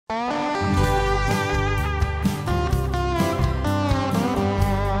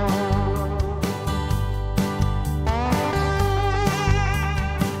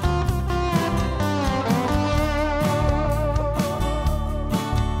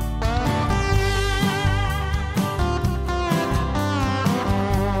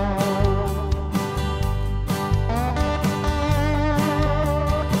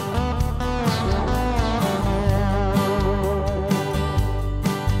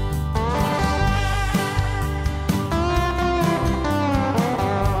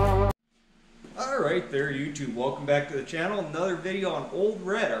there, YouTube. Welcome back to the channel. Another video on Old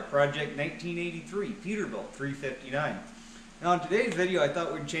Red, our project 1983 Peterbilt 359. Now in today's video I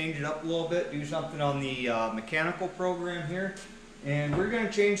thought we'd change it up a little bit, do something on the mechanical program here. And we're going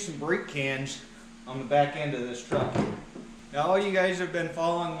to change some brake cans on the back end of this truck. Now all you guys have been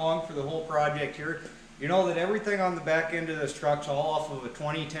following along for the whole project here, you know that everything on the back end of this truck's all off of a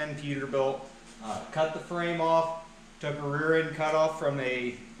 2010 Peterbilt. Cut the frame off. Took a rear end cutoff from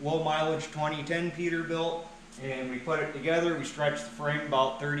a low mileage 2010 Peterbilt and we put it together. We stretched the frame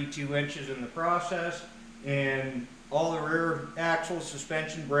about 32 inches in the process, and all the rear axles,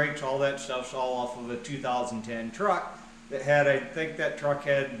 suspension, brakes, all that stuff's all off of a 2010 truck that had, I think that truck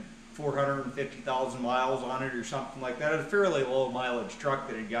had 450,000 miles on it or something like that. It was a fairly low mileage truck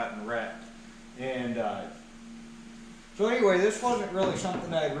that had gotten wrecked. And so anyway, this wasn't really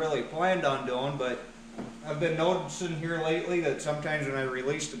something I had really planned on doing, but I've been noticing here lately that sometimes when I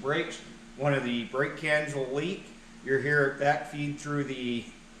release the brakes, one of the brake cans will leak. You'll hear it backfeed through the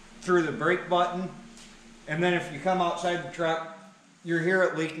brake button, and then if you come outside the truck, you'll hear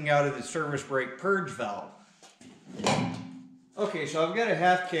it leaking out of the service brake purge valve. Okay, so I've got a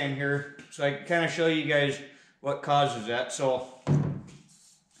half can here, so I can kind of show you guys what causes that. So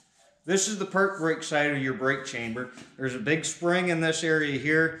this is the park brake side of your brake chamber. There's a big spring in this area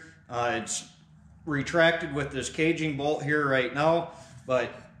here. It's retracted with this caging bolt here right now, but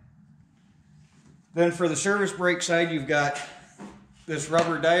then for the service brake side, you've got this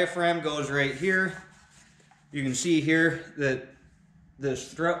rubber diaphragm goes right here. You can see here that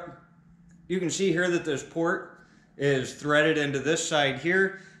this port is threaded into this side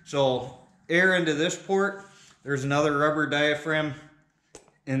here, so air into this port. There's another rubber diaphragm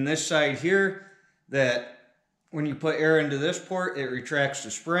in this side here that when you put air into this port, it retracts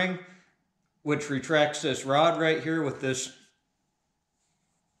the spring, which retracts this rod right here with this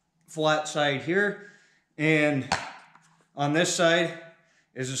flat side here. And on this side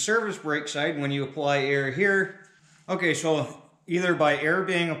is the service brake side. When you apply air here, okay, so either by air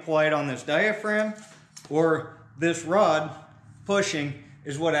being applied on this diaphragm or this rod pushing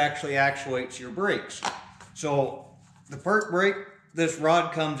is what actually actuates your brakes. So the park brake, this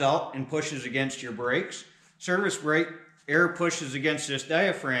rod comes out and pushes against your brakes. Service brake, air pushes against this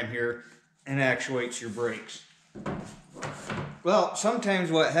diaphragm here and actuates your brakes. Well,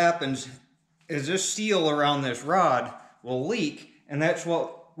 sometimes what happens is this seal around this rod will leak, and that's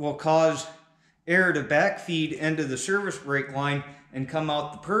what will cause air to backfeed into the service brake line and come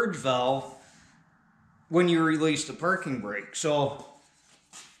out the purge valve when you release the parking brake. So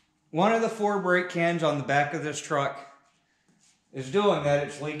one of the 4 brake cans on the back of this truck is doing that.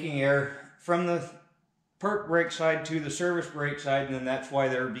 It's leaking air from the park brake side to the service brake side, and then that's why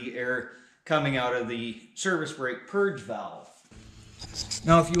there would be air coming out of the service brake purge valve.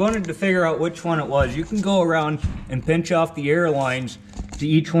 Now if you wanted to figure out which one it was, you can go around and pinch off the air lines to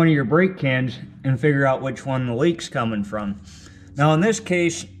each one of your brake cans and figure out which one the leak's coming from. Now in this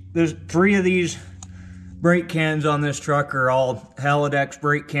case, there's 3 of these brake cans on this truck are all Halodex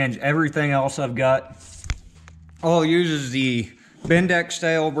brake cans. Everything else I've got all uses the Bindex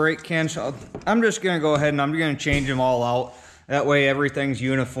style brake can. So I'm just going to go ahead and I'm going to change them all out. That way everything's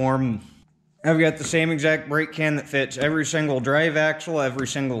uniform. I've got the same exact brake can that fits every single drive axle, every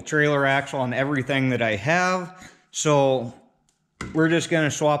single trailer axle, on everything that I have. So we're just going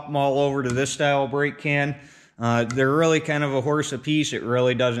to swap them all over to this style brake can. They're really kind of a horse apiece. It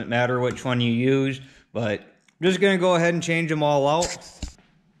really doesn't matter which one you use, but I'm just going to go ahead and change them all out.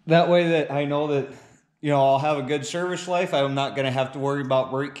 That way that I know that, you know, I'll have a good service life. I'm not going to have to worry about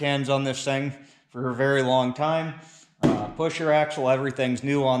brake cans on this thing for a very long time. Pusher axle, everything's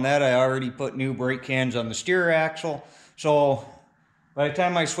new on that. I already put new brake cans on the steer axle. So by the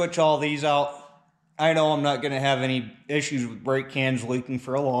time I switch all these out, I know I'm not going to have any issues with brake cans leaking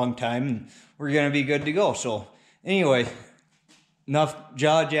for a long time, and we're going to be good to go. So anyway, enough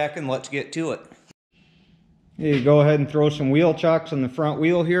jaw jacking, let's get to it. Okay, go ahead and throw some wheel chocks on the front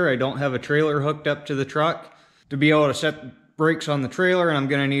wheel here. I don't have a trailer hooked up to the truck to be able to set the brakes on the trailer, and I'm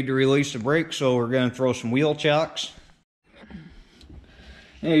going to need to release the brakes, so we're going to throw some wheel chocks.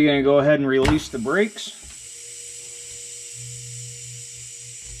 Now you're going to go ahead and release the brakes.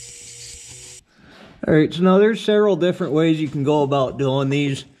 Alright, so now there's several different ways you can go about doing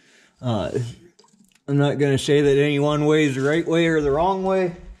these. I'm not going to say that any one way is the right way or the wrong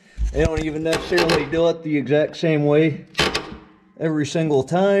way. They don't even necessarily do it the exact same way every single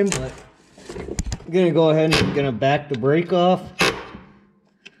time, but I'm going to go ahead and I'm going to back the brake off.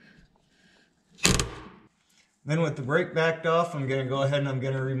 Then with the brake backed off, I'm going to go ahead and I'm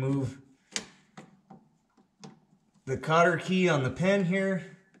going to remove the cotter key on the pin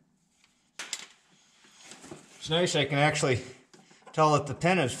here. It's nice I can actually tell that the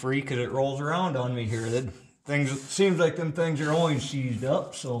pin is free because it rolls around on me here. That things, it seems like them things are always seized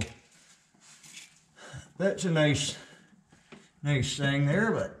up, so that's a nice thing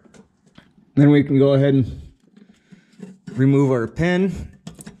there. But then we can go ahead and remove our pin.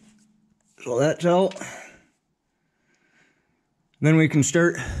 So that's out. Then we can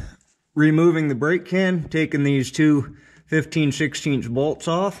start removing the brake can, taking these two 15/16 bolts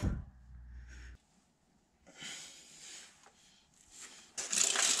off.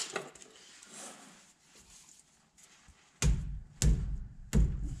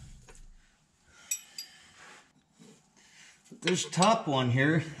 This top one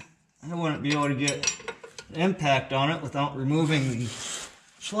here, I wouldn't be able to get impact on it without removing the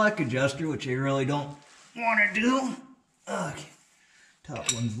slack adjuster, which I really don't want to do. Okay,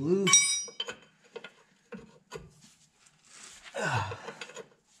 top one's loose.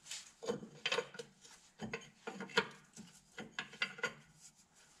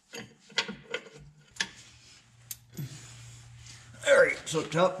 Alright, so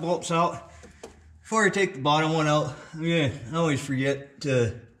top bolt's out. Before I take the bottom one out, I always forget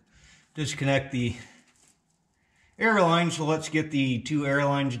to disconnect the air line, so let's get the two air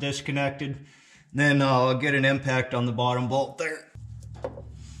lines disconnected. Then I'll get an impact on the bottom bolt there.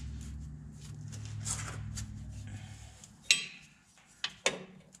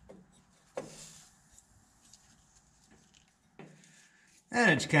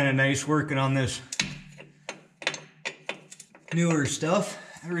 And it's kind of nice working on this newer stuff.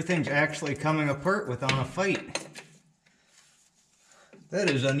 Everything's actually coming apart without a fight. That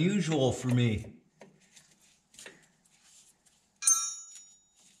is unusual for me.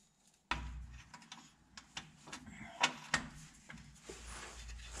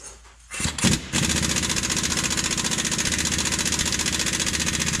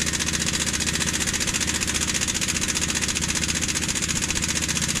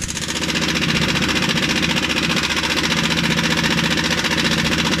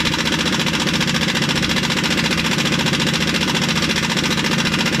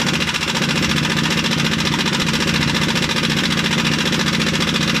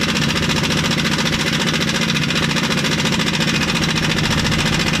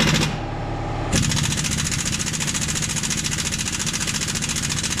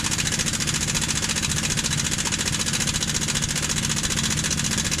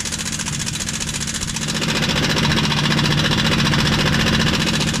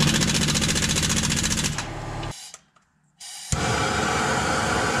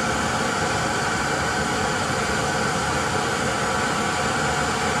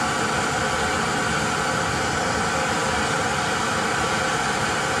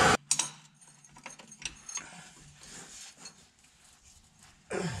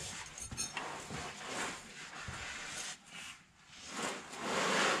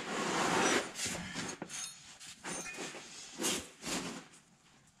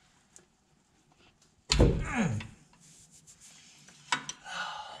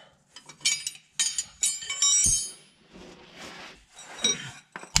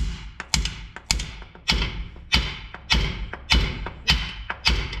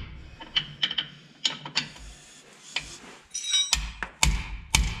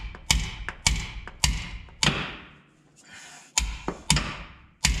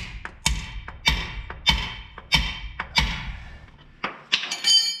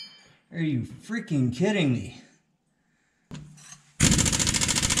 Are you freaking kidding me?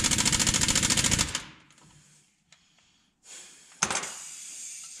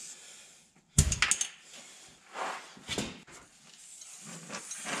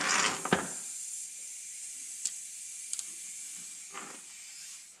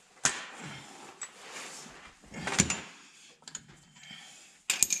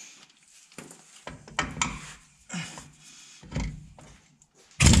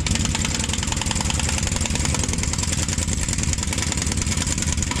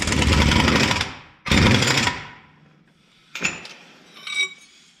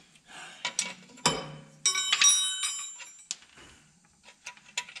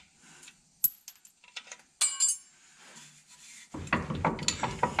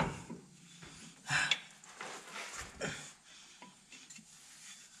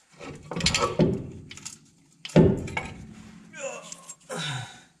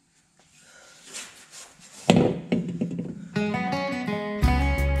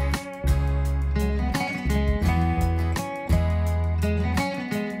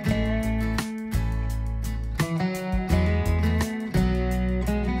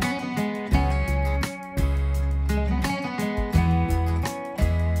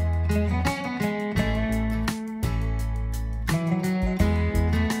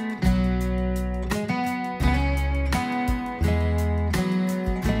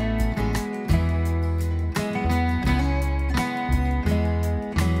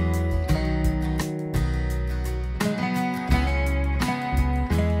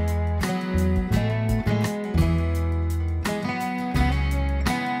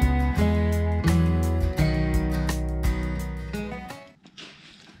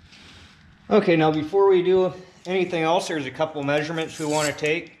 Okay, now before we do anything else, there's a couple measurements we want to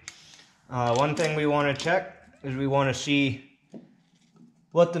take. One thing we want to check is we want to see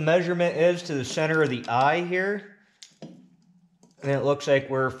what the measurement is to the center of the eye here. And it looks like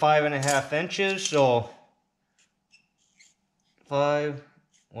we're 5.5 inches, so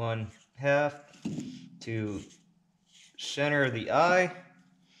 5.5 to center of the eye.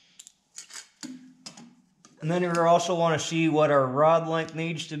 And then we also want to see what our rod length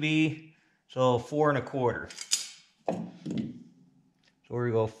needs to be, so 4.25. So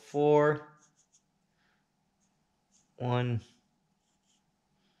we go 4,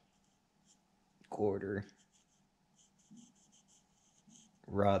 1/4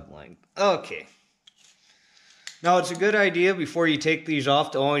 rod length. Okay. Now it's a good idea before you take these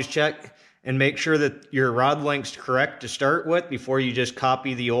off to always check and make sure that your rod length's correct to start with before you just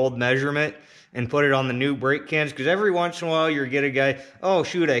copy the old measurement and put it on the new brake cans, because every once in a while you get a guy, oh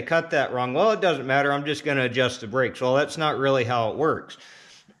shoot, I cut that wrong. Well, it doesn't matter, I'm just going to adjust the brakes. Well, that's not really how it works.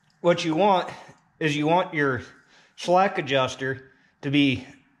 What you want is you want your slack adjuster to be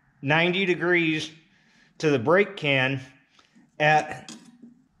 90 degrees to the brake can at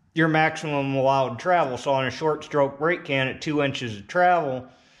your maximum allowed travel. So on a short stroke brake can at 2 inches of travel,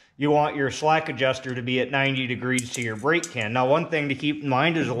 you want your slack adjuster to be at 90 degrees to your brake can. Now, one thing to keep in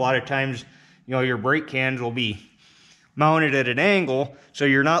mind is a lot of times, you know, your brake cans will be mounted at an angle, so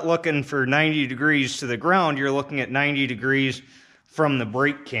you're not looking for 90 degrees to the ground, you're looking at 90 degrees from the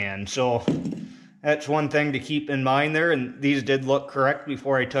brake can. So that's one thing to keep in mind there, and these did look correct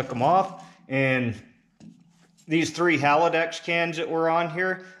before I took them off. And these 3 Halodex cans that were on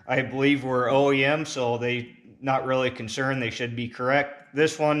here, I believe were OEM, so they not really concerned, they should be correct.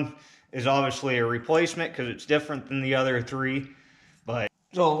 This one is obviously a replacement because it's different than the other 3. But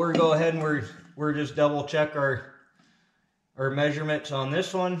so we're go ahead and we're just double check our measurements on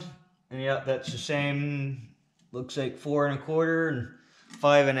this one. And yeah, that's the same. Looks like 4.25 and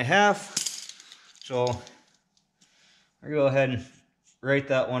 5.5. So I'll go ahead and write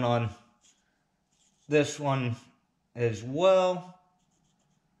that one on this one as well.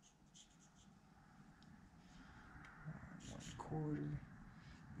 1/4.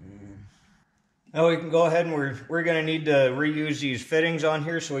 Now we can go ahead and we're going to need to reuse these fittings on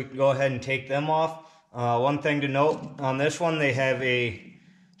here, so we can go ahead and take them off. One thing to note on this one, they have a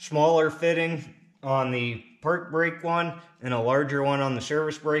smaller fitting on the park brake one and a larger one on the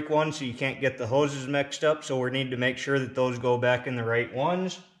service brake one, so you can't get the hoses mixed up. So we need to make sure that those go back in the right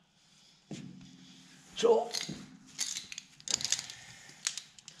ones. So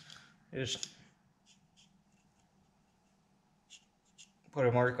just put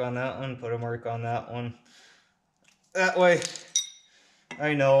a mark on that one, put a mark on that one. That way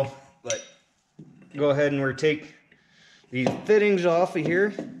I know, but go ahead and we'll take these fittings off of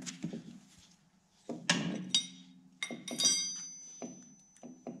here.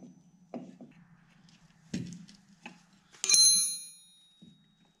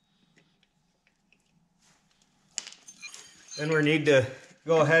 Then we need to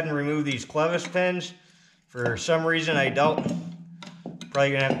go ahead and remove these clevis pins. For some reason, I doubt,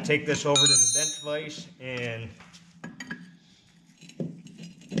 probably gonna have to take this over to the bench vise and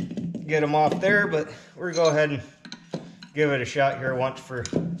get them off there, but we're gonna go ahead and give it a shot here once for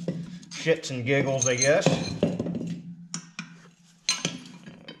shits and giggles, I guess.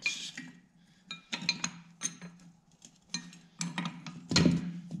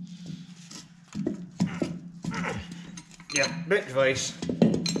 Yep, bench vise.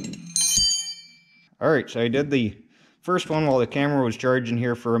 Alright, so I did the first one while the camera was charging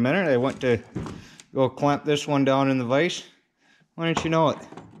here for a minute. I went to go clamp this one down in the vise. Why didn't you know it?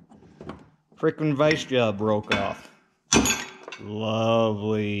 Frickin' vise job broke off.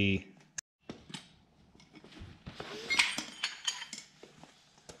 Lovely.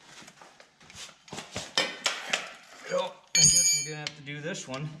 Well, I guess I'm gonna have to do this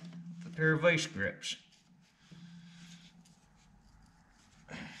one with a pair of vise grips.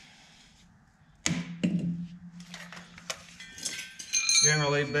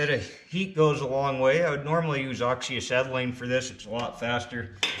 Generally, a bit of heat goes a long way. I would normally use oxyacetylene for this. It's a lot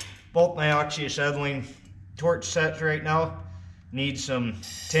faster. Both my oxyacetylene torch sets right now need some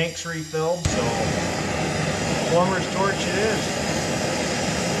tanks refilled, so plumber's torch it is.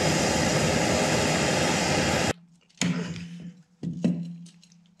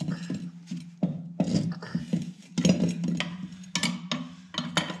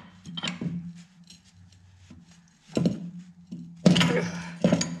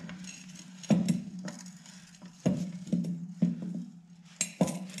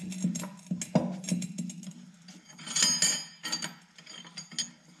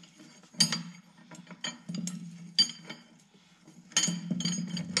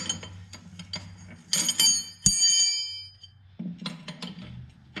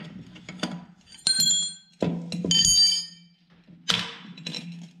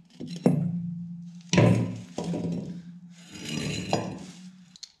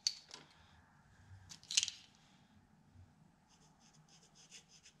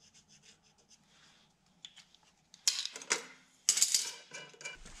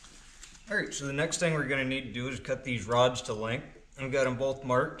 Alright, so the next thing we're going to need to do is cut these rods to length. I've got them both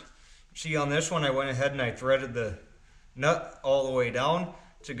marked. See, on this one I went ahead and I threaded the nut all the way down.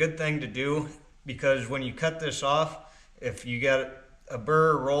 It's a good thing to do because when you cut this off, if you got a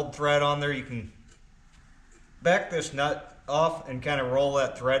burr or rolled thread on there, you can back this nut off and kind of roll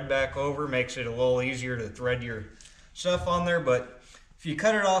that thread back over. Makes it a little easier to thread your stuff on there. But if you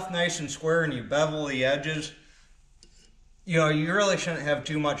cut it off nice and square and you bevel the edges, you know, you really shouldn't have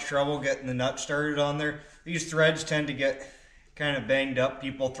too much trouble getting the nut started on there. These threads tend to get kind of banged up,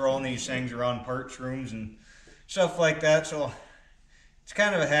 people throwing these things around parts rooms and stuff like that, so it's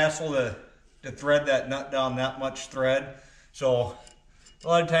kind of a hassle to thread that nut down that much thread. So a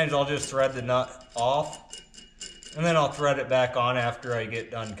lot of times I'll just thread the nut off and then I'll thread it back on after I get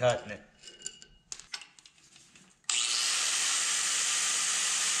done cutting it.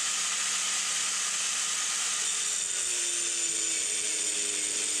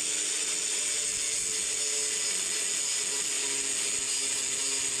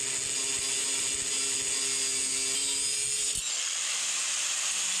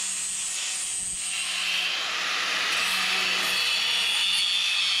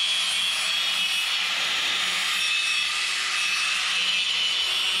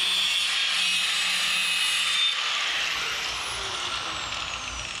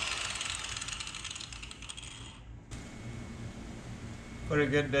 Put a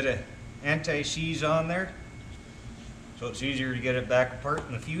good bit of anti-seize on there so it's easier to get it back apart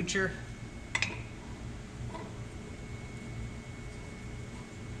in the future.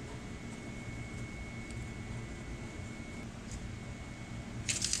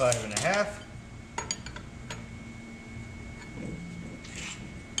 Five and a half.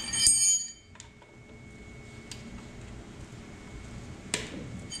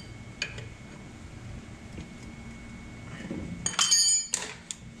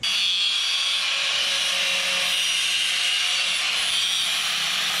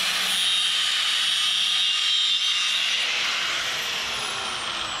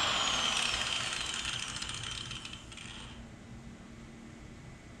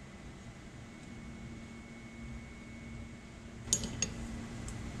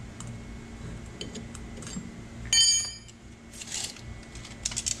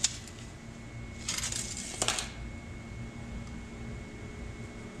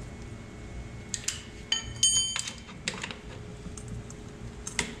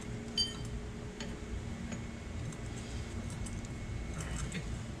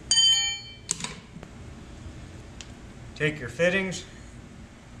 Take your fittings.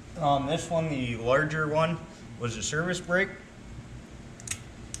 On this one, the larger one was a service brake.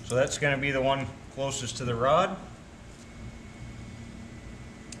 So that's going to be the one closest to the rod.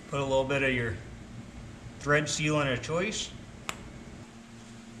 Put a little bit of your thread sealant of choice.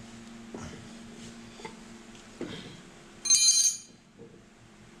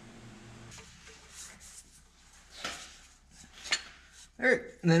 Alright,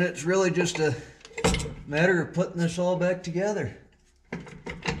 and then it's really just a matter of putting this all back together.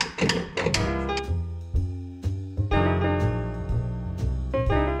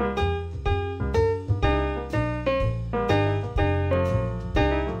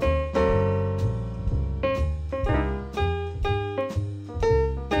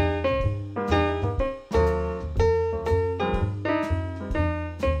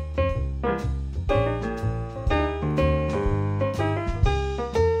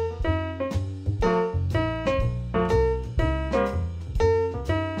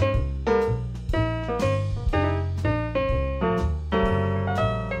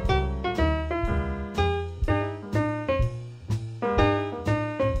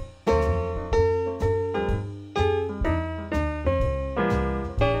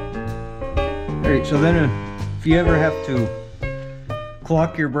 Alright, so then if you ever have to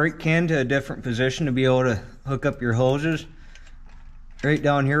clock your brake can to a different position to be able to hook up your hoses, right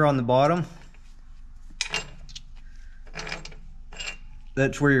down here on the bottom,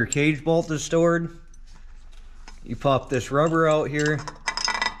 that's where your cage bolt is stored. You pop this rubber out here,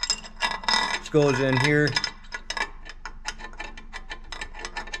 this goes in here,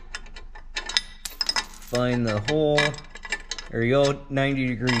 find the hole, there you go,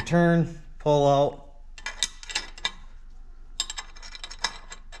 90-degree turn, pull out,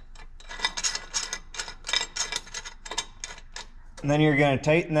 and then you're going to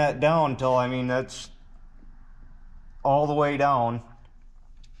tighten that down till, I mean, that's all the way down.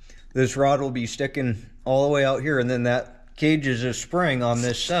 This rod will be sticking all the way out here, and then that cage is a spring on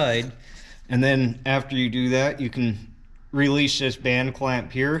this side, and then after you do that, you can release this band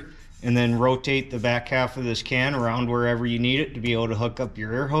clamp here and then rotate the back half of this can around wherever you need it to be able to hook up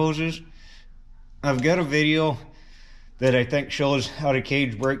your air hoses. I've got a video that I think shows how to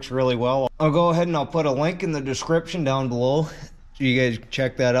cage brakes really well. I'll go ahead and I'll put a link in the description down below so you guys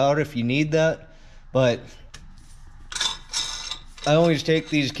check that out if you need that. But I always take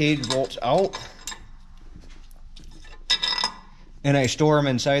these cage bolts out and I store them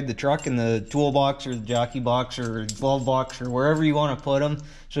inside the truck in the toolbox or the jockey box or glove box or wherever you want to put them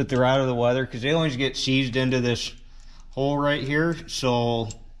so that they're out of the weather, because they always get seized into this hole right here. So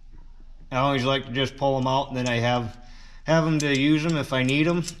I always like to just pull them out, and then I have them to use them if I need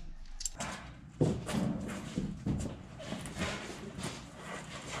them.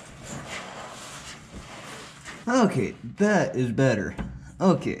 Okay, that is better.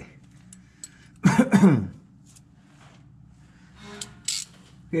 Okay.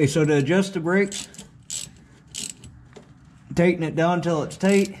 Okay, so to adjust the brakes, tighten it down till it's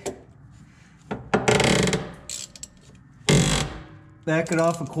tight. Back it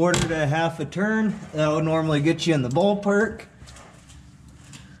off a quarter to a half a turn. That will normally get you in the ballpark.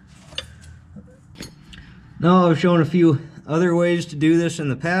 Now, I've shown a few other ways to do this in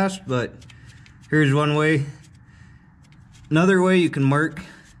the past, but here's one way. Another way, you can mark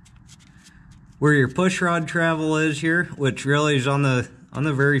where your push rod travel is here, which really is on the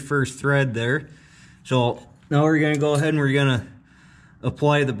very first thread there. So now we're going to go ahead and we're going to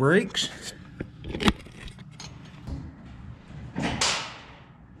apply the brakes.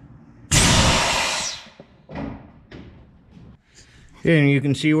 And you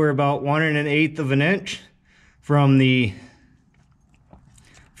can see we're about 1 1/8 of an inch from the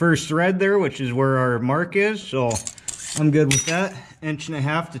first thread there, which is where our mark is. So I'm good with that.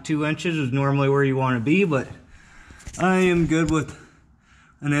 1.5 to 2 inches is normally where you want to be, but I am good with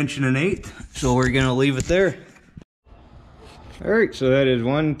 1 1/8 inch. So we're going to leave it there. All right, so that is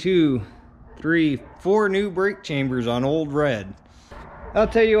 1, 2, 3, 4 new brake chambers on Old Red. I'll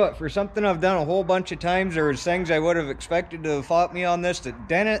tell you what, for something I've done a whole bunch of times, there was things I would have expected to have fought me on this that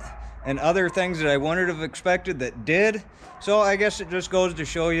didn't, and other things that I wouldn't have expected that did. So I guess it just goes to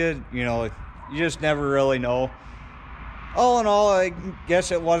show you, you know, you just never really know. All in all, I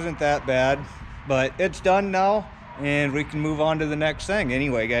guess it wasn't that bad, but it's done now, and we can move on to the next thing.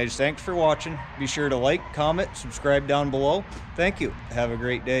 Anyway, guys, thanks for watching. Be sure to like, comment, subscribe down below. Thank you. Have a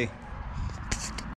great day.